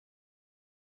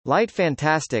Light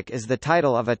Fantastic is the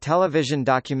title of a television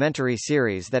documentary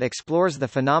series that explores the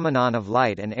phenomenon of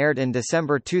light and aired in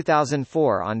December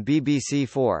 2004 on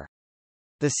BBC4.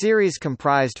 The series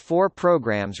comprised 4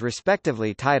 programs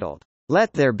respectively titled,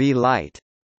 Let There Be Light,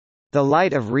 The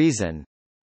Light of Reason,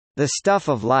 The Stuff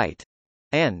of Light,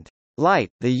 and Light,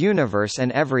 the Universe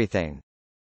and Everything.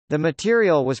 The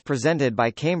material was presented by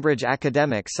Cambridge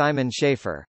academic Simon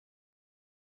Schaefer.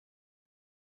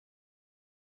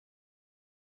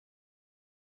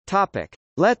 Topic: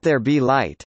 Let There Be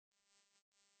Light.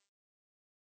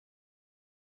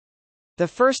 The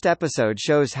first episode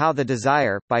shows how the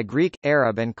desire, by Greek,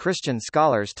 Arab and Christian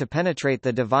scholars to penetrate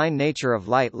the divine nature of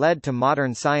light led to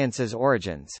modern science's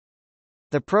origins.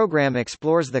 The program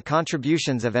explores the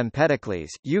contributions of Empedocles,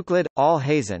 Euclid,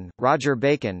 Hazen, Roger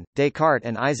Bacon, Descartes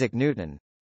and Isaac Newton.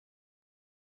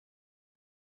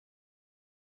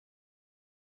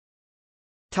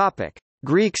 Topic: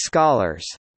 Greek scholars.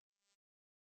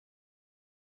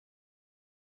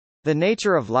 The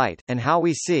nature of light, and how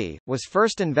we see, was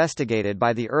first investigated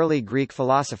by the early Greek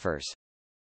philosophers.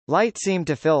 Light seemed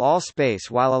to fill all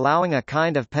space while allowing a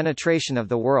kind of penetration of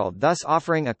the world, thus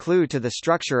offering a clue to the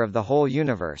structure of the whole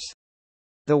universe.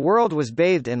 The world was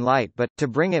bathed in light but, to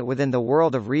bring it within the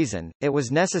world of reason, it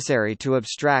was necessary to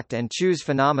abstract and choose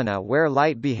phenomena where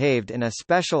light behaved in a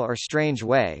special or strange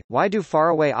way. Why do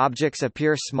faraway objects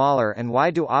appear smaller and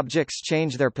why do objects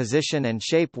change their position and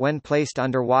shape when placed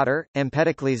underwater?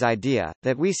 Empedocles' idea,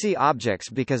 that we see objects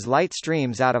because light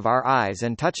streams out of our eyes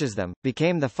and touches them,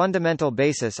 became the fundamental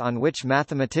basis on which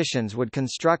mathematicians would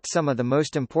construct some of the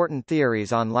most important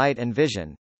theories on light and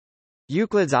vision.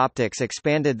 Euclid's optics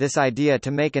expanded this idea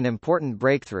to make an important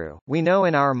breakthrough. We know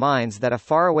in our minds that a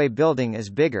faraway building is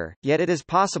bigger, yet it is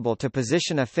possible to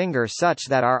position a finger such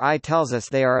that our eye tells us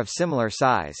they are of similar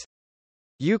size.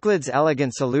 Euclid's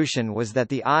elegant solution was that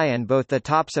the eye and both the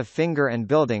tops of finger and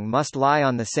building must lie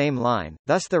on the same line,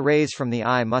 thus the rays from the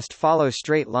eye must follow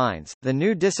straight lines. The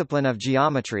new discipline of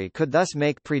geometry could thus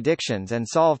make predictions and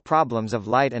solve problems of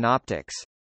light and optics.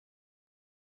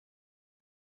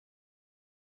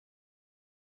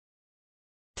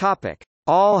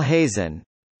 Hazen.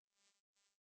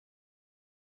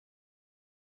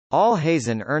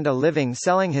 Hazen earned a living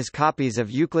selling his copies of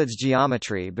Euclid's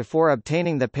Geometry before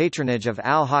obtaining the patronage of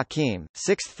al-Hakim,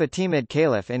 6th Fatimid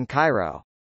Caliph in Cairo.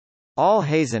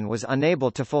 Hazen was unable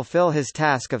to fulfill his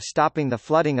task of stopping the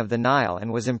flooding of the Nile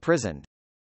and was imprisoned.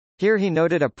 Here he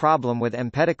noted a problem with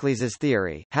Empedocles'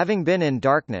 theory. Having been in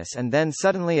darkness and then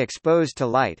suddenly exposed to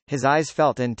light, his eyes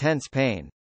felt intense pain.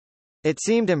 It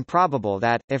seemed improbable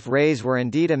that, if rays were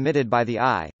indeed emitted by the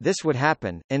eye, this would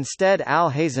happen. Instead,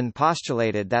 Hazen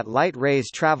postulated that light rays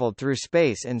traveled through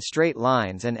space in straight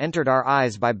lines and entered our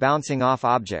eyes by bouncing off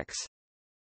objects.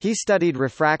 He studied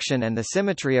refraction and the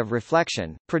symmetry of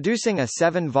reflection, producing a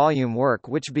 7-volume work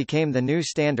which became the new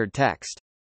standard text.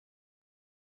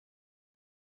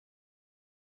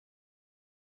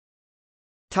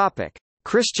 Topic: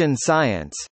 Christian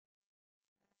Science.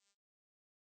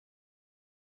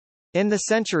 In the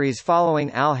centuries following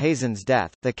Hazen's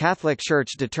death, the Catholic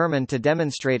Church determined to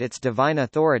demonstrate its divine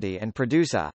authority and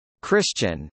produce a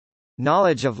Christian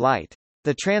knowledge of light.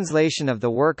 The translation of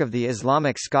the work of the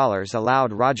Islamic scholars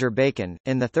allowed Roger Bacon,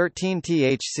 in the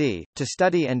 13th, to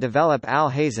study and develop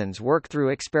Hazen's work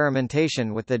through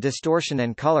experimentation with the distortion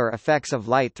and color effects of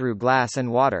light through glass and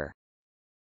water.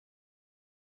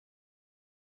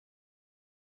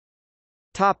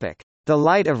 The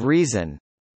Light of Reason.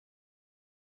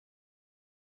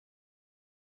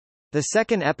 The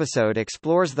second episode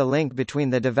explores the link between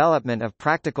the development of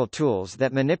practical tools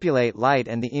that manipulate light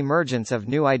and the emergence of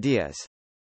new ideas.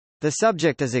 The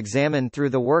subject is examined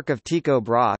through the work of Tycho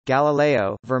Brahe,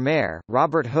 Galileo, Vermeer,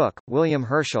 Robert Hooke, William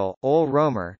Herschel, Ole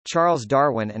Romer, Charles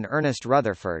Darwin and Ernest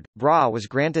Rutherford. Brahe was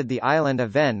granted the island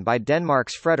of Hven by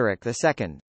Denmark's Frederick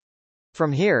II.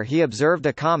 From here he observed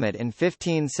a comet in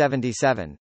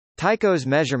 1577. Tycho's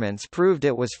measurements proved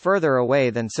it was further away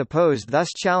than supposed, thus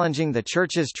challenging the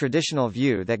Church's traditional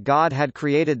view that God had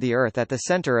created the Earth at the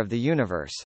center of the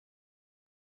universe.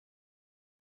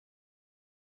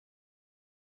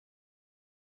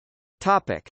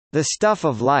 The Stuff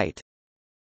of Light.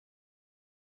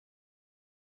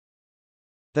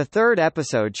 The third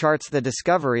episode charts the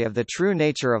discovery of the true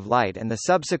nature of light and the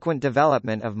subsequent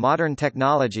development of modern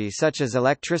technology such as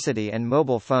electricity and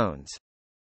mobile phones.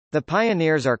 The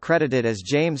pioneers are credited as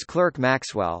James Clerk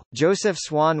Maxwell, Joseph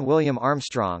Swan, William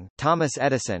Armstrong, Thomas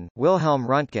Edison, Wilhelm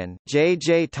Röntgen, J.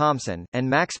 J. Thomson, and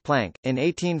Max Planck. In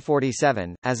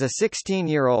 1847, as a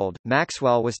 16-year-old,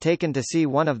 Maxwell was taken to see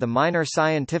one of the minor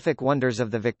scientific wonders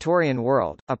of the Victorian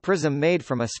world, a prism made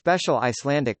from a special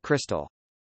Icelandic crystal.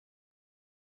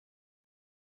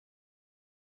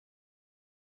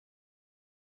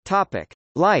 Topic: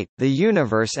 Light, the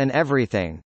universe and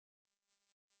everything.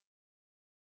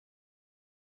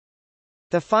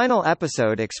 The final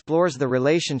episode explores the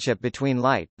relationship between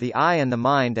light, the eye and the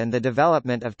mind, and the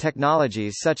development of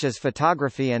technologies such as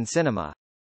photography and cinema.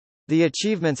 The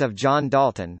achievements of John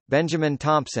Dalton, Benjamin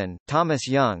Thompson, Thomas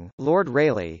Young, Lord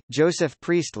Rayleigh, Joseph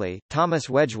Priestley, Thomas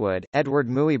Wedgwood, Edward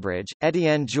Muybridge,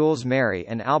 Etienne Jules Mary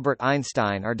and Albert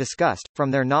Einstein are discussed. From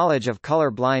their knowledge of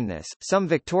color blindness, some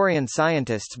Victorian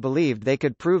scientists believed they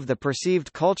could prove the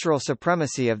perceived cultural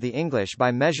supremacy of the English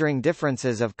by measuring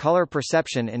differences of color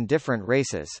perception in different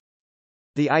races.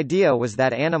 The idea was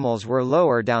that animals were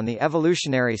lower down the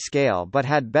evolutionary scale but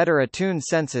had better attuned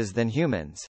senses than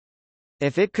humans.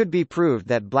 If it could be proved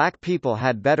that black people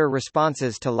had better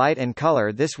responses to light and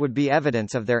color, this would be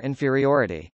evidence of their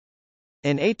inferiority.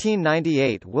 In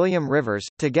 1898, William Rivers,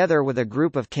 together with a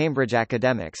group of Cambridge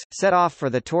academics, set off for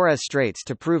the Torres Straits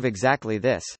to prove exactly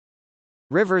this.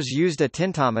 Rivers used a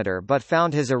tintometer but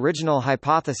found his original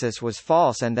hypothesis was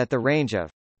false and that the range of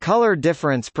color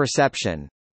difference perception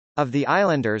of the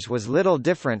islanders was little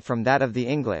different from that of the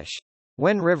English.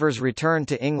 When Rivers returned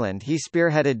to England, he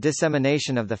spearheaded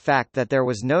dissemination of the fact that there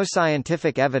was no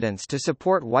scientific evidence to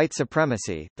support white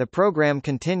supremacy. The program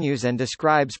continues and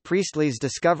describes Priestley's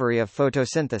discovery of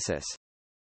photosynthesis.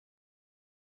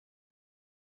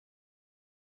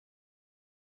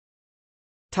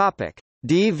 Topic: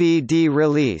 DVD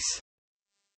release.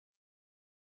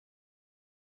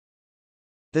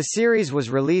 The series was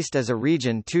released as a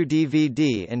Region 2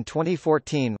 DVD in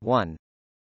 2014. 1.